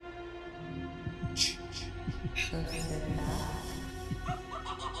So sit back.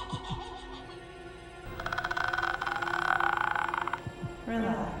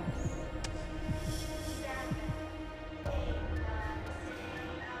 Relax.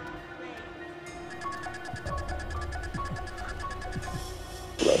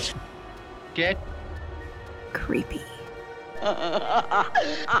 Let's get creepy.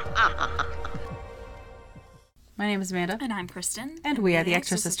 My name is Amanda. And I'm Kristin. And we are the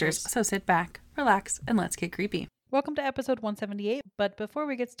Extra Sisters. So sit back, relax, and let's get creepy. Welcome to episode 178. But before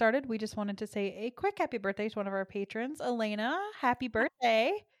we get started, we just wanted to say a quick happy birthday to one of our patrons, Elena. Happy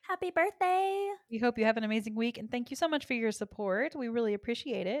birthday. Happy birthday. We hope you have an amazing week, and thank you so much for your support. We really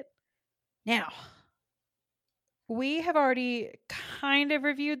appreciate it. Now, we have already kind of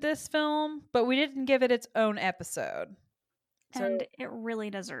reviewed this film, but we didn't give it its own episode. And it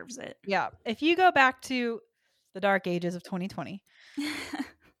really deserves it. Yeah. If you go back to the dark ages of 2020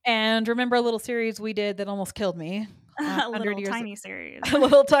 and remember a little series we did that almost killed me. A little tiny series. A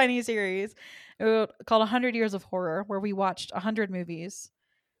little tiny series called 100 Years of Horror, where we watched 100 movies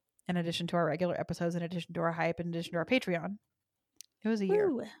in addition to our regular episodes, in addition to our hype, in addition to our Patreon. It was a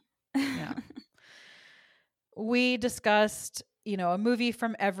year. Woo. Yeah. We discussed, a movie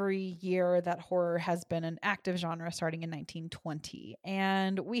from every year that horror has been an active genre starting in 1920.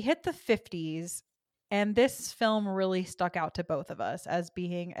 And we hit the 50s, and this film really stuck out to both of us as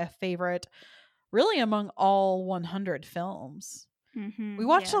being a favorite, really among all 100 films. Mm-hmm, we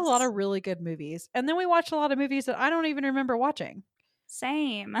watched a lot of really good movies, and then we watched a lot of movies that I don't even remember watching.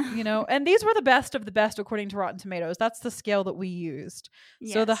 Same. And these were the best of the best according to Rotten Tomatoes. That's the scale that we used.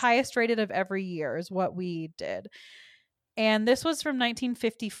 Yes. So the highest rated of every year is what we did. And this was from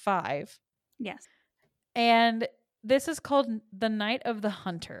 1955. Yes. And this is called The Night of the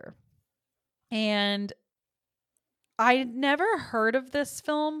Hunter. And I never heard of this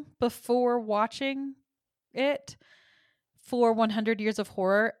film before watching it for 100 Years of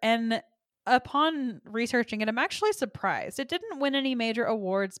Horror. And upon researching it, I'm actually surprised. It didn't win any major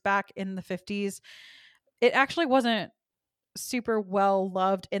awards back in the 50s. It actually wasn't super well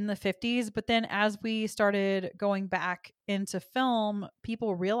loved in the 50s. But then as we started going back into film,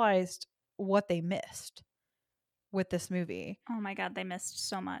 people realized what they missed with this movie. Oh my God, they missed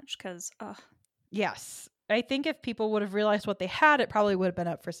so much because, Yes. I think if people would have realized what they had, it probably would have been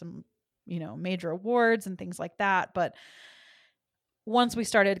up for some, major awards and things like that. But once we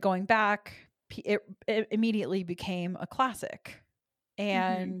started going back, it immediately became a classic.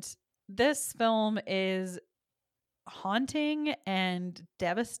 And this film is haunting and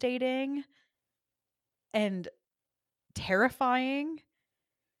devastating and terrifying,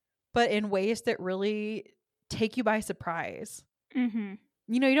 but in ways that really take you by surprise. Mm-hmm.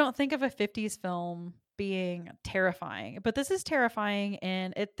 You don't think of a 50s film being terrifying, but this is terrifying,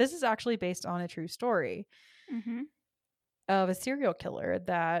 and this is actually based on a true story of a serial killer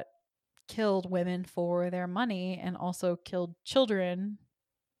that killed women for their money and also killed children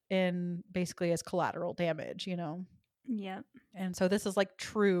in basically as collateral damage, Yep. And so this is like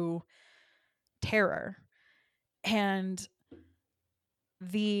true terror. And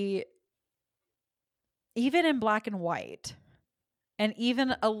even in black and white, and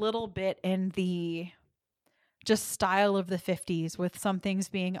even a little bit in the just style of the 50s, with some things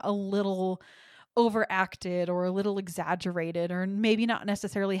being a little overacted or a little exaggerated, or maybe not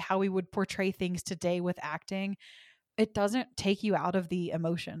necessarily how we would portray things today with acting, it doesn't take you out of the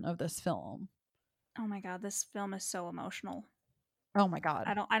emotion of this film. Oh my God, this film is so emotional. Oh my God.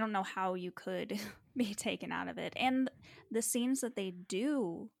 I don't know how you could be taken out of it. And the scenes that they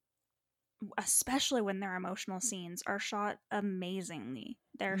do, especially when they're emotional scenes, are shot amazingly.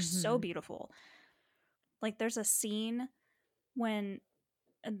 They're so beautiful. Like there's a scene when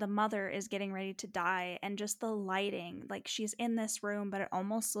the mother is getting ready to die, and just the lighting, like she's in this room, but it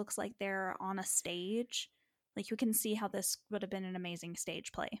almost looks like they're on a stage. Like you can see how this would have been an amazing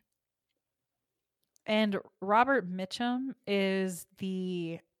stage play. And Robert Mitchum is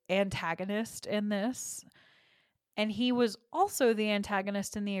the antagonist in this. And he was also the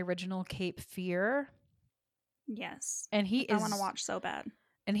antagonist in the original Cape Fear. Yes. And I want to watch so bad.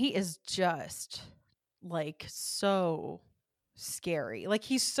 And he is just like so scary. Like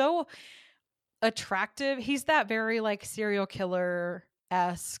he's so attractive. He's that very like serial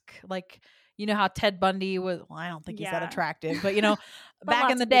killer-esque, like, how Ted Bundy was, well, I don't think he's that attractive, but back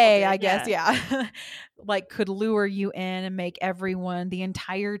in the day, I guess, like could lure you in and make the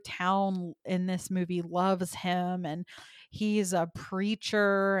entire town in this movie loves him, and he's a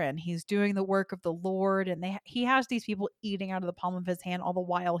preacher and he's doing the work of the Lord, and he has these people eating out of the palm of his hand all the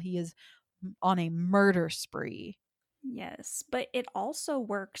while he is on a murder spree. Yes, but it also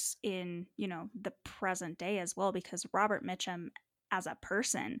works in, you know, the present day as well, because Robert Mitchum as a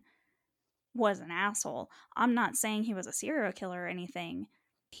person was an asshole. I'm not saying he was a serial killer or anything.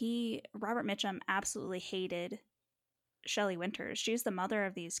 Robert Mitchum absolutely hated Shelley Winters. She's the mother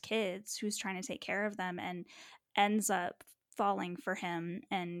of these kids who's trying to take care of them and ends up falling for him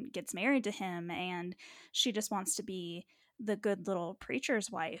and gets married to him, and she just wants to be the good little preacher's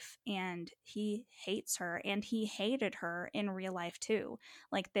wife, and he hates her, and he hated her in real life too.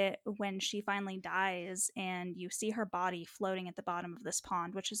 Like that, when she finally dies and you see her body floating at the bottom of this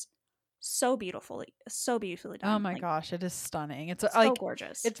pond, which is so beautifully Oh done, my like gosh, it is stunning. It's so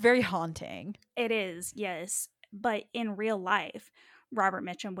gorgeous. it's very haunting. It is, yes. But in real life, Robert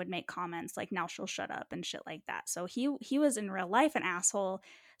Mitchum would make comments like, "Now she'll shut up" and shit like that. So he was in real life an asshole.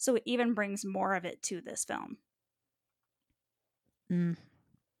 So it even brings more of it to this film. Mm.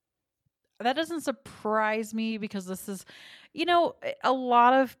 That doesn't surprise me because this is, you know, a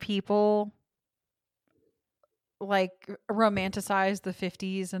lot of people like romanticize the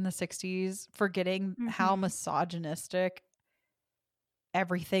 50s and the 60s, forgetting how Mm-hmm. misogynistic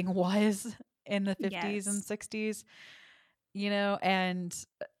everything was in the 50s and Yes, 60s, you know, and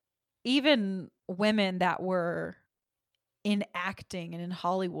even women that were in acting and in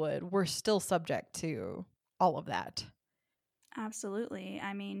Hollywood were still subject to all of that. absolutely.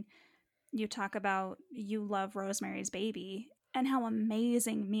 I mean, you talk about You Love Rosemary's Baby and how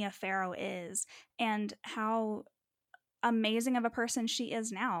amazing Mia Farrow is, and how amazing of a person she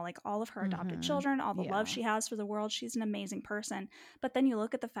is now. Like all of her adopted Mhm. children, all the love Yeah. she has for the world, she's an amazing person. But then you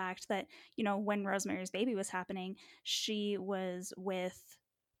look at the fact that, you know, when Rosemary's Baby was happening, she was with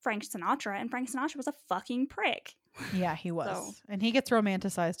Frank Sinatra, and Frank Sinatra was a fucking prick. Yeah, he So, was. And he gets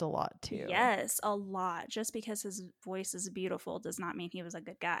romanticized a lot too. yes, a lot. Just because his voice is beautiful does not mean he was a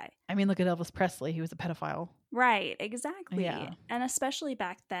good guy. I mean, look at Elvis Presley. He was a pedophile. Right, exactly. Yeah. And especially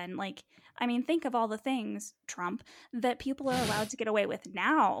back then, like, I mean, think of all the things, Trump, that people are allowed to get away with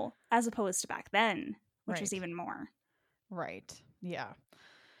now as opposed to back then, which was Right. even more. Right. Yeah.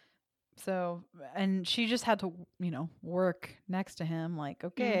 So, and she just had to, you know, work next to him like,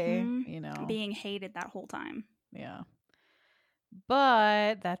 okay, Mm-hmm. you know. Being hated that whole time. Yeah.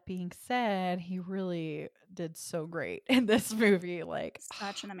 But that being said, he really did so great in this movie. Like,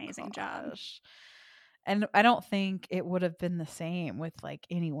 Such an oh, amazing job. gosh. And I don't think it would have been the same with like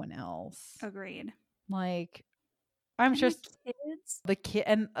anyone else. Agreed. Like, I'm And the just kids.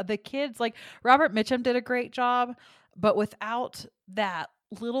 the kids, like Robert Mitchum did a great job, but without that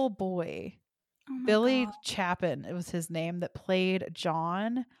little boy, Oh my Billy God. Chapin, it was his name, that played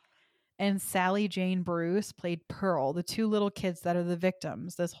John, and Sally Jane Bruce played Pearl, the two little kids that are the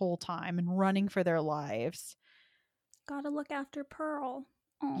victims this whole time and running for their lives. Gotta look after Pearl.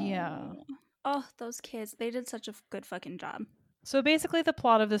 Yeah. Oh. Oh, those kids. They did such a good fucking job. So basically, the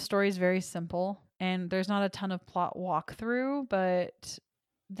plot of this story is very simple, and there's not a ton of plot walkthrough, but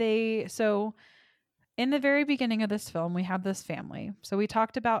so in the very beginning of this film, we have this family. So we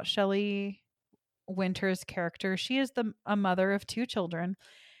talked about Shelley Winter's character. She is a mother of two children,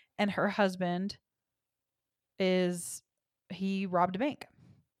 and her husband he robbed a bank.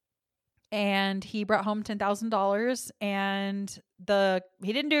 And he brought home $10,000, and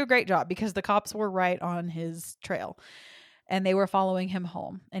he didn't do a great job because the cops were right on his trail and they were following him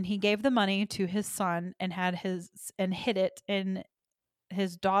home. And he gave the money to his son and hid it in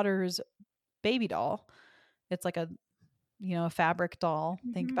his daughter's baby doll. It's like a, you know, a fabric doll.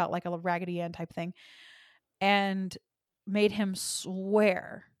 Think Mm-hmm. about like a Raggedy Ann type thing. And made him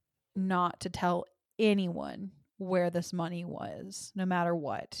swear not to tell anyone where this money was, no matter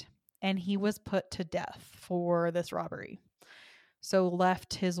what. And he was put to death for this robbery. So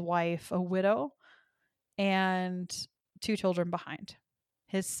left his wife a widow and two children behind.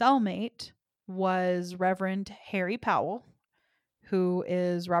 His cellmate was Reverend Harry Powell, who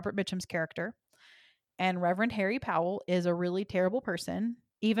is Robert Mitchum's character. And Reverend Harry Powell is a really terrible person.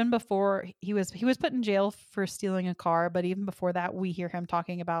 Even before he was put in jail for stealing a car, but even before that, we hear him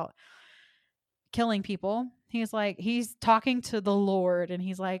talking about killing people. He's talking to the Lord, and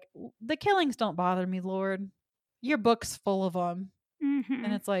he's like, "The killings don't bother me, Lord. Your book's full of them." And Mm-hmm.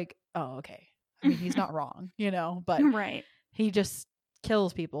 it's like, "Oh, okay." I mean, he's not wrong, you know, but Right. he just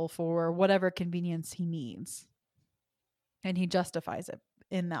kills people for whatever convenience he needs, and he justifies it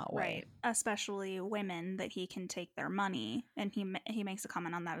in that way. Right. Especially women, that he can take their money, and he makes a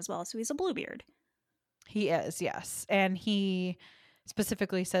comment on that as well. So he's a Bluebeard. He is, yes. And he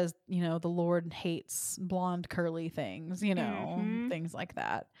specifically says, you know, the Lord hates blonde curly things, you know, Mm-hmm. things like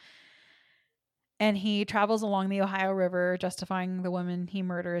that. And he travels along the Ohio River, justifying the woman he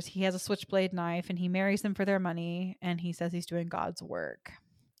murders. He has a switchblade knife, and he marries them for their money, and he says he's doing God's work.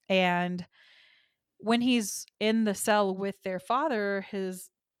 And when he's in the cell with their father,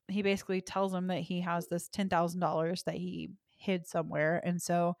 he basically tells him that he has this $10,000 that he hid somewhere. And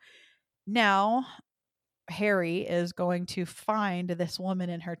so now Harry is going to find this woman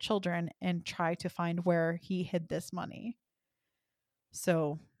and her children and try to find where he hid this money.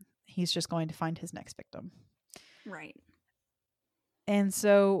 So he's just going to find his next victim. Right. And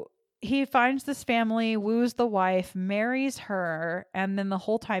so he finds this family, woos the wife, marries her, and then the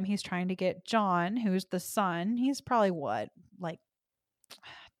whole time he's trying to get John, who's the son. He's probably like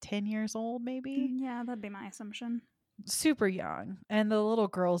 10 years old, maybe? Yeah, that'd be my assumption. Super young. And the little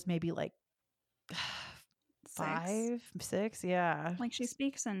girl's maybe like 6. 5, 6, yeah. Like she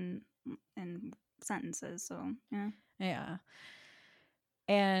speaks in sentences, so yeah. Yeah.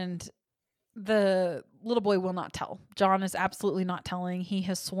 And the little boy will not tell. John is absolutely not telling. He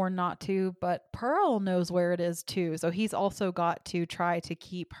has sworn not to, but Pearl knows where it is too. So he's also got to try to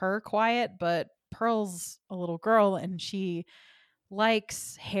keep her quiet, but Pearl's a little girl and she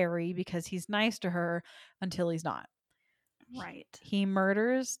likes Harry because he's nice to her until he's not. Right. He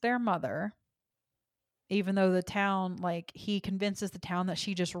murders their mother, even though the town, like, he convinces the town that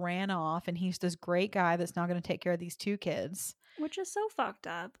she just ran off and he's this great guy that's now going to take care of these 2 kids. Which is so fucked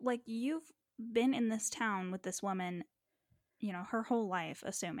up. Like, you've been in this town with this woman, you know, her whole life,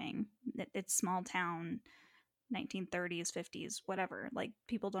 assuming that it's small town, 1930s, 50s, whatever. Like,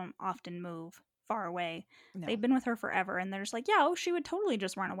 people don't often move far away. No. They've been with her forever, and they're just like, yeah, oh, she would totally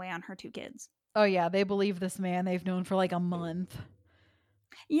just run away on her 2 kids. Oh, yeah. They believe this man they've known for like a month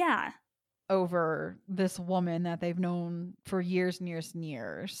Yeah. over this woman that they've known for years and years and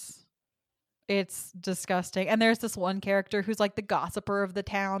years. It's disgusting. And there's this one character who's like the gossiper of the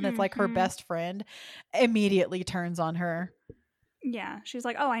town that's like her best friend, immediately turns on her. Yeah. She's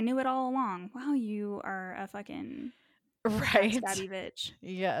like, oh, I knew it all along. Wow, you are a fucking right stabby bitch.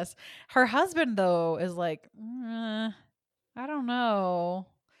 Yes. Her husband, though, is like, I don't know.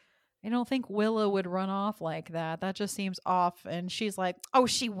 I don't think Willow would run off like that. That just seems off. And she's like, oh,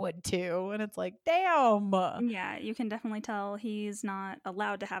 she would too. And it's like, damn. Yeah, you can definitely tell he's not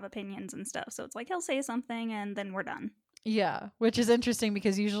allowed to have opinions and stuff. So it's like he'll say something and then we're done. Yeah, which is interesting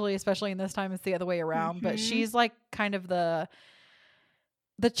because usually, especially in this time, it's the other way around. But she's like kind of the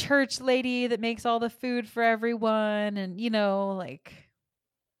church lady that makes all the food for everyone and, you know, like,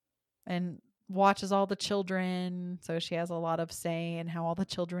 and watches all the children. So she has a lot of say in how all the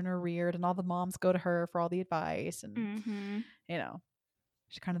children are reared and all the moms go to her for all the advice. And, you know,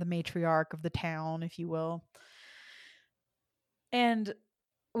 she's kind of the matriarch of the town, if you will. And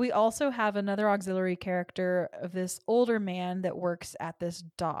we also have another auxiliary character of this older man that works at this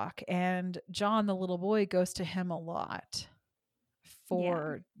dock. And John, the little boy, goes to him a lot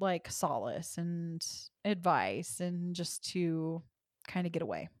for like solace and advice and just to kind of get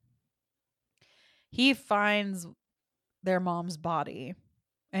away. He finds their mom's body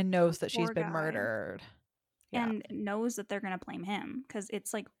and knows that she's been murdered. Yeah. And knows that they're going to blame him because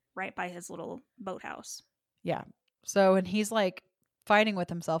it's like right by his little boathouse. Yeah. So, and he's like fighting with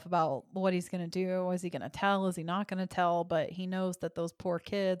himself about what he's going to do. Is he going to tell? Is he not going to tell? But he knows that those poor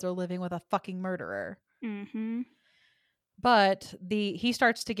kids are living with a fucking murderer. Mm-hmm. But he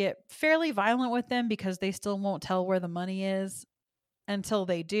starts to get fairly violent with them because they still won't tell where the money is until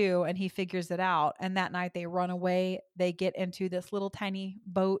they do, and he figures it out. And that night they run away. They get into this little tiny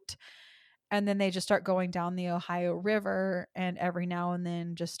boat, and then they just start going down the Ohio River, and every now and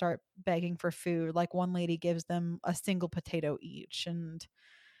then just start begging for food. Like one lady gives them a single potato each, and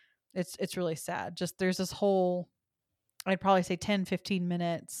it's really sad. Just there's this whole, I'd probably say 10-15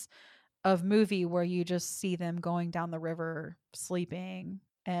 minutes of movie where you just see them going down the river, sleeping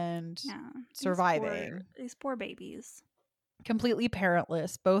and surviving. These poor babies. Completely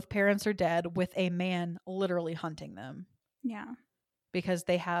parentless. Both parents are dead with a man literally hunting them. Yeah. Because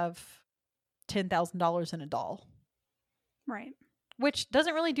they have $10,000 in a doll. Right. Which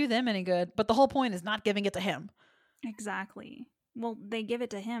doesn't really do them any good, but the whole point is not giving it to him. Exactly. Well, they give it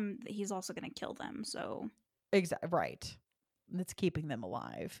to him, he's also going to kill them, so. Right. It's keeping them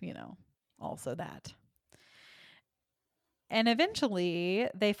alive, you know. Also that. And eventually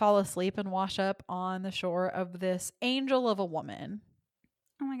they fall asleep and wash up on the shore of this angel of a woman.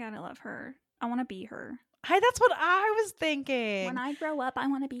 Oh my God, I love her. I want to be her. That's what I was thinking. When I grow up, I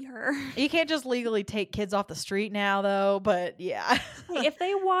want to be her. You can't just legally take kids off the street now, though, but yeah. Hey, if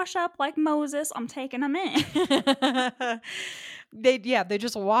they wash up like Moses, I'm taking them in. They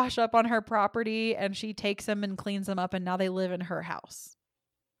just wash up on her property, and she takes them and cleans them up, and now they live in her house.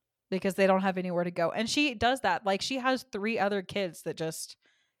 because they don't have anywhere to go. And she does that. Like, she has 3 other kids that just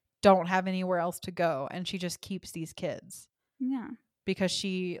don't have anywhere else to go, and she just keeps these kids Yeah. because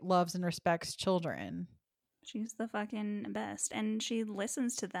she loves and respects children. She's the fucking best. And she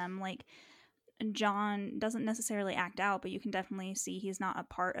listens to them. Like, John doesn't necessarily act out, but you can definitely see he's not a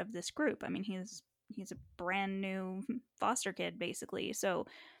part of this group. I mean, he's a brand new foster kid, basically. So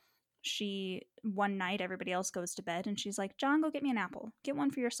she, one night, everybody else goes to bed, and she's like, John, go get me an apple. Get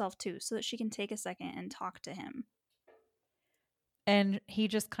one for yourself, too, so that she can take a second and talk to him. And he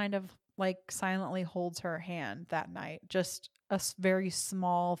just kind of like silently holds her hand that night. Just a very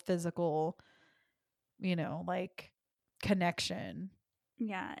small physical, like connection.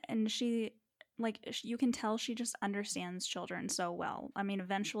 Yeah, and she, like, you can tell she just understands children so well. I mean,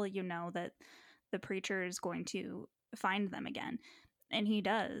 eventually you know that the preacher is going to find them again. And he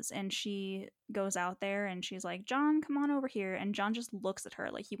does. And she goes out there and she's like, John, come on over here. And John just looks at her.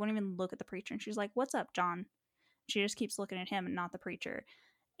 Like, he won't even look at the preacher. And she's like, what's up, John? She just keeps looking at him and not the preacher.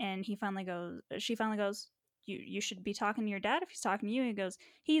 And she finally goes, you should be talking to your dad if he's talking to you. He goes,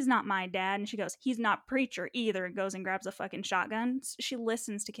 he's not my dad. And she goes, he's not preacher either. And goes and grabs a fucking shotgun. She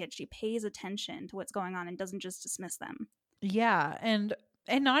listens to kids. She pays attention to what's going on and doesn't just dismiss them. Yeah. And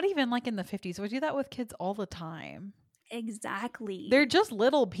not even like in the 50s. We do that with kids all the time. Exactly. They're just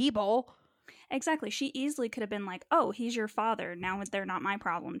little people. Exactly. She easily could have been like, oh, he's your father. Now they're not my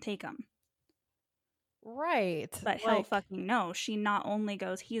problem. Take him. Right. But hell fucking no. She not only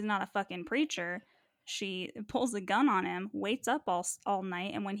goes, he's not a fucking preacher, she pulls a gun on him, waits up all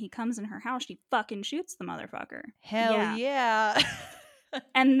night, and when he comes in her house, she fucking shoots the motherfucker. Hell yeah.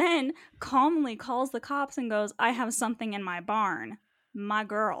 And then calmly calls the cops and goes, I have something in my barn. My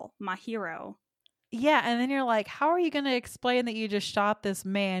girl, my hero. Yeah, and then you're like, how are you going to explain that you just shot this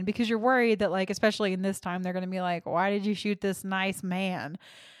man? Because you're worried that, like, especially in this time, they're going to be like, why did you shoot this nice man?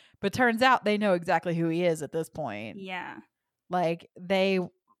 But turns out they know exactly who he is at this point. Yeah. Like, they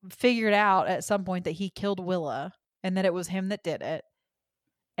figured out at some point that he killed Willa and that it was him that did it.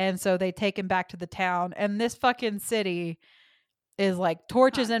 And so they take him back to the town. And this fucking city is like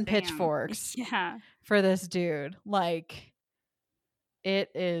torches and pitchforks for this dude. Like,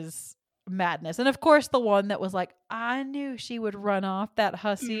 it is madness. And of course, the one that was like, I knew she would run off, that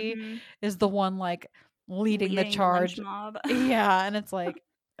hussy, is the one like leading the charge. Mob. Yeah. And it's like,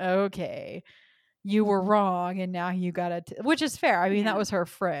 okay, you were wrong, and now you gotta which is fair. I mean, that was her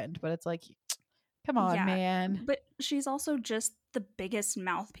friend, but it's like, come on, man. But she's also just the biggest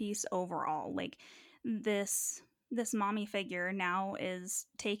mouthpiece overall. Like, this mommy figure now is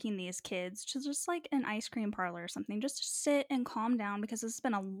taking these kids to just like an ice cream parlor or something, just to sit and calm down, because there's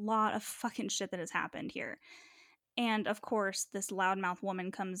been a lot of fucking shit that has happened here. And of course, this loudmouth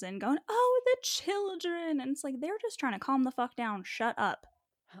woman comes in going, oh, the children. And it's like, they're just trying to calm the fuck down. Shut up.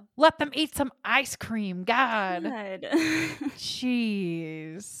 Let them eat some ice cream. God.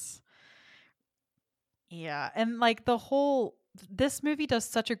 Jeez. Yeah. And like this movie does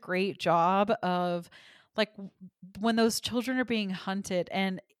such a great job of like when those children are being hunted,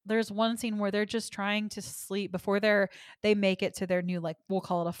 and there's one scene where they're just trying to sleep before they make it to their new, like, we'll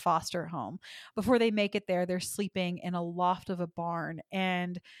call it a foster home. Before they make it there, they're sleeping in a loft of a barn,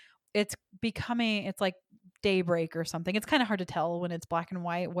 and it's like daybreak or something. It's kind of hard to tell when it's black and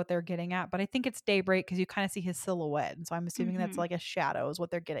white what they're getting at, but I think it's daybreak because you kind of see his silhouette, and so I'm assuming that's like a shadow is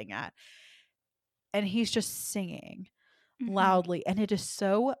what they're getting at. And he's just singing loudly, and it is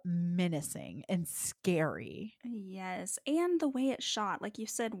so menacing and scary. Yes. And the way it's shot, like you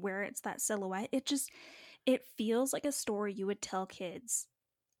said, where it's that silhouette, it feels like a story you would tell kids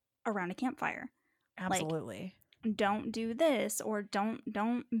around a campfire. Absolutely. Like, don't do this, or don't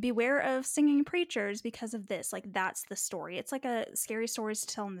beware of singing preachers because of this. Like, that's the story. It's like a scary stories to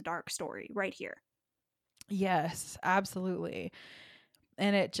tell in the dark story right here. Yes, absolutely.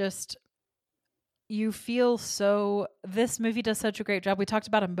 And it just, you feel so, this movie does such a great job. We talked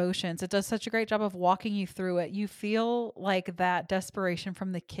about emotions. It does such a great job of walking you through it. You feel like that desperation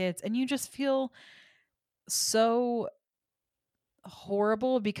from the kids, and you just feel so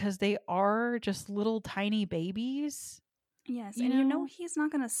horrible because they are just little tiny babies. Yes. And you know he's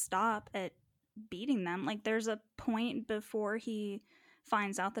not going to stop at beating them. Like, there's a point before he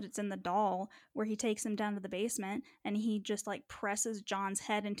finds out that it's in the doll where he takes him down to the basement and he just like presses John's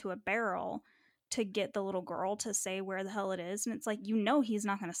head into a barrel to get the little girl to say where the hell it is. And it's like, he's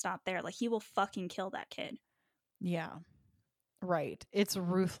not going to stop there. Like, he will fucking kill that kid. Yeah. Right. It's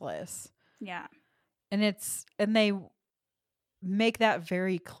ruthless. Yeah. And they make that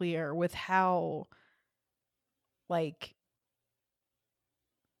very clear with how, like,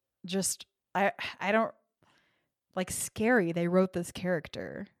 just, I don't, like, scary they wrote this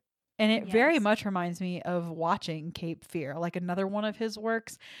character. And it very Yes. much reminds me of watching Cape Fear, like another one of his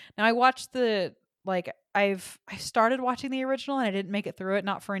works. Now I watched I started watching the original and I didn't make it through it,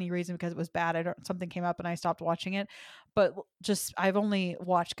 not for any reason because it was bad. Something came up and I stopped watching it. But just I've only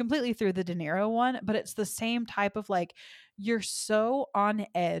watched completely through the De Niro one, but it's the same type of like you're so on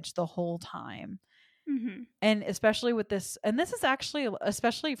edge the whole time. Mm-hmm. And especially with this, and this is actually,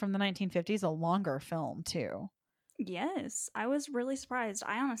 especially from the 1950s, a longer film too. Yes, I was really surprised.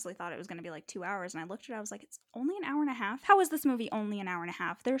 I honestly thought it was going to be like 2 hours, and I looked at it. I was like, it's only an hour and a half. How is this movie only an hour and a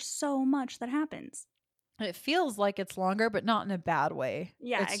half? There's so much that happens. It feels like it's longer, but not in a bad way.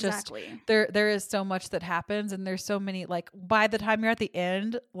 Yeah, It's just exactly. there is so much that happens, and there's so many, like, by the time you're at the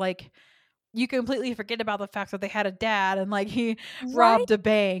end, like, you completely forget about the fact that they had a dad and like he Right? robbed a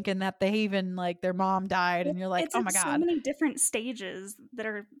bank and that they even like their mom died, and you're like, It's oh in my so god. many different stages that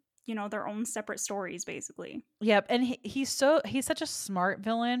are, their own separate stories, basically. Yep. And he's such a smart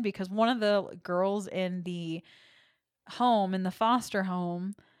villain because one of the girls in the foster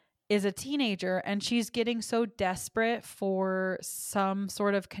home, is a teenager, and she's getting so desperate for some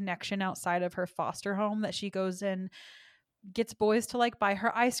sort of connection outside of her foster home that she goes and gets boys to like buy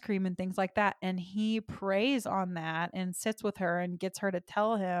her ice cream and things like that. And he preys on that and sits with her and gets her to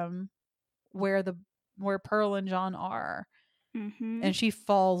tell him where Pearl and John are. Mm-hmm. And she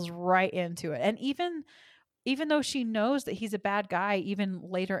falls right into it. And even though she knows that he's a bad guy, even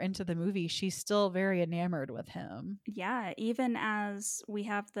later into the movie, she's still very enamored with him. Yeah, even as we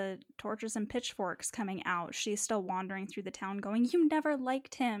have the torches and pitchforks coming out, she's still wandering through the town going, "You never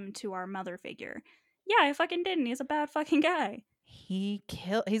liked him," to our mother figure. Yeah, I fucking didn't. He's a bad fucking guy.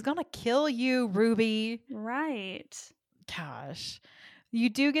 He's gonna kill you, Ruby. Right. Gosh. You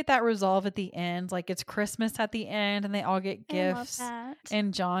do get that resolve at the end. Like it's Christmas at the end and they all get I love gifts. that.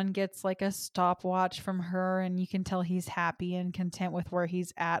 And John gets like a stopwatch from her and you can tell he's happy and content with where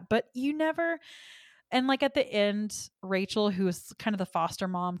he's at. But you never, and like at the end, Rachel, who is kind of the foster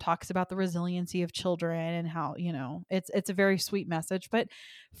mom, talks about the resiliency of children and how, it's a very sweet message. But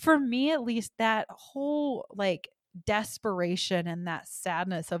for me, at least, that whole like desperation and that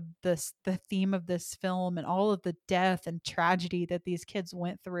sadness of the theme of this film and all of the death and tragedy that these kids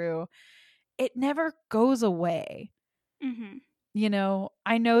went through, it never goes away. Mm-hmm.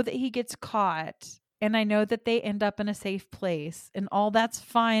 I know that he gets caught and I know that they end up in a safe place and all that's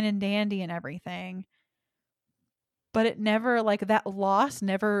fine and dandy and everything, but it never, like, that loss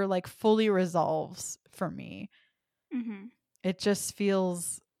never like fully resolves for me. Mm-hmm. It just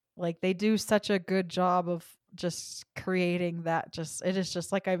feels like they do such a good job of just creating that. Just, it is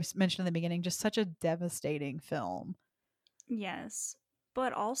just like I mentioned in the beginning, just such a devastating film. Yes.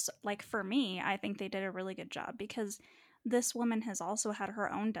 But also, like, for me, I think they did a really good job because this woman has also had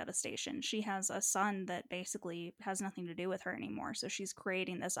her own devastation. She has a son that basically has nothing to do with her anymore. So she's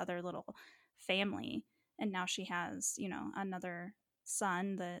creating this other little family. And now she has, another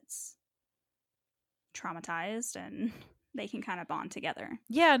son that's traumatized and they can kind of bond together.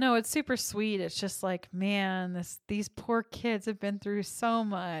 Yeah, no, it's super sweet. It's just like, man, these poor kids have been through so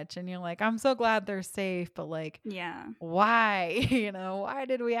much, and you're like, I'm so glad they're safe, but like, Yeah. why? Why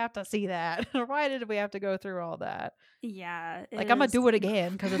did we have to see that? Why did we have to go through all that? Yeah. Like, I'm gonna do it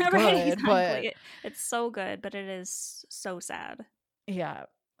again because it's Right, good, but it's so good, but it is so sad. yeah,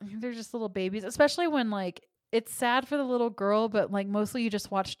 they're just little babies, especially when like it's sad for the little girl, but like mostly you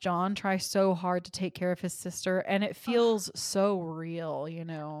just watch John try so hard to take care of his sister and it feels so real,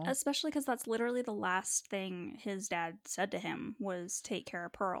 Especially because that's literally the last thing his dad said to him was take care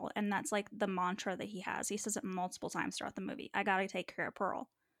of Pearl. And that's like the mantra that he has. He says it multiple times throughout the movie. I gotta take care of Pearl.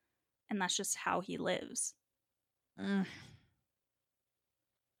 And that's just how he lives. Mm.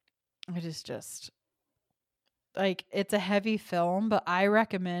 It is just like, it's a heavy film, but I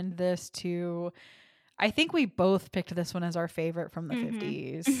recommend this to, I think we both picked this one as our favorite from the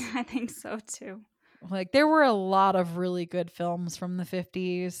 50s. I think so too. Like, there were a lot of really good films from the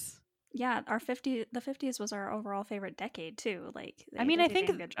 50s. Yeah, the 50s was our overall favorite decade too. Like, I mean, I did a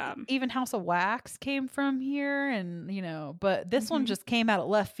think good job. even House of Wax came from here, and but this one just came out of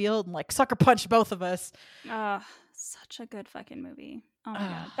left field and like sucker punched both of us. Such a good fucking movie. Oh my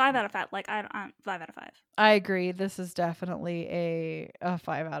god, 5 out of 5. Like, I 5 out of 5. I agree. This is definitely a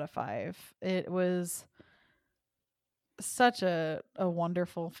 5 out of 5. It was such a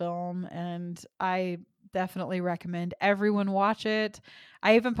wonderful film, and I definitely recommend everyone watch it.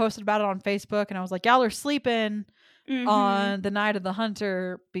 I even posted about it on Facebook, and I was like, y'all are sleeping on The Night of the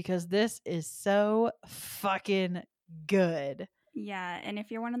Hunter because this is so fucking good. Yeah, and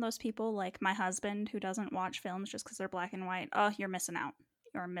if you're one of those people like my husband who doesn't watch films just because they're black and white, oh, you're missing out.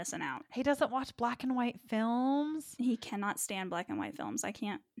 you're missing out. He doesn't watch black and white films. He cannot stand black and white films. I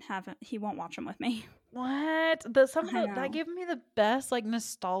can't have it. He won't watch them with me. What? I know. That gave me the best like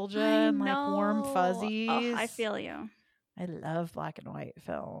nostalgia I and like warm know. fuzzies. Oh, I feel you. I love black and white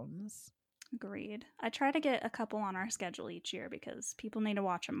films. Agreed. I try to get a couple on our schedule each year because people need to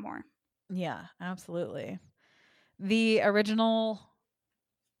watch them more. Yeah, absolutely. The original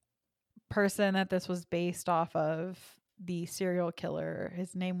person that this was based off of, the serial killer,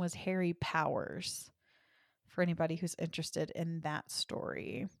 his name was Harry Powers, for anybody who's interested in that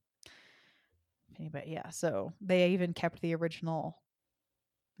story. Anybody, yeah. So they even kept the original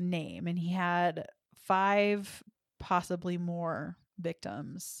name, and he had 5, possibly more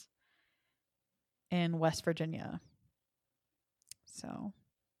victims in West Virginia. So,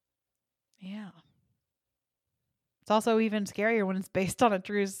 yeah. It's also even scarier when it's based on a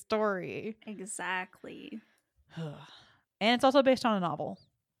true story. Exactly. And it's also based on a novel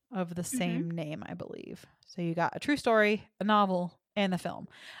of the same name, I believe. So you got a true story, a novel, and a film.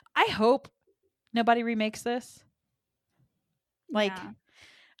 I hope nobody remakes this. Like, Yeah.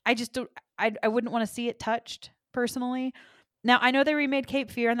 I just don't, I wouldn't want to see it touched personally. Now, I know they remade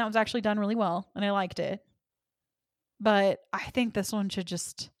Cape Fear and that was actually done really well and I liked it. But I think this one should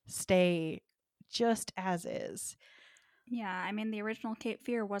just stay just as is. Yeah, I mean, the original Cape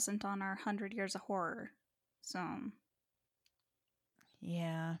Fear wasn't on our 100 Years of Horror. So,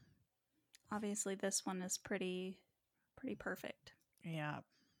 Yeah. obviously this one is pretty perfect. Yeah.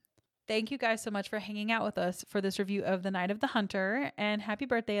 Thank you guys so much for hanging out with us for this review of The Night of the Hunter. And happy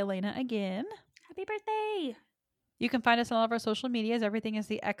birthday, Elena, again. Happy birthday! You can find us on all of our social medias. Everything is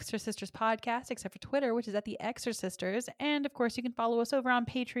the Extra Sisters Podcast, except for Twitter, which is at the Extra Sisters. And of course, you can follow us over on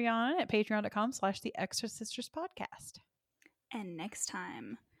Patreon at patreon.com/the Extra Sisters Podcast. And next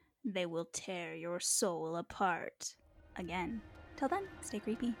time, they will tear your soul apart. Again. Till then, stay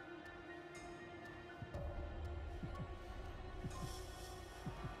creepy.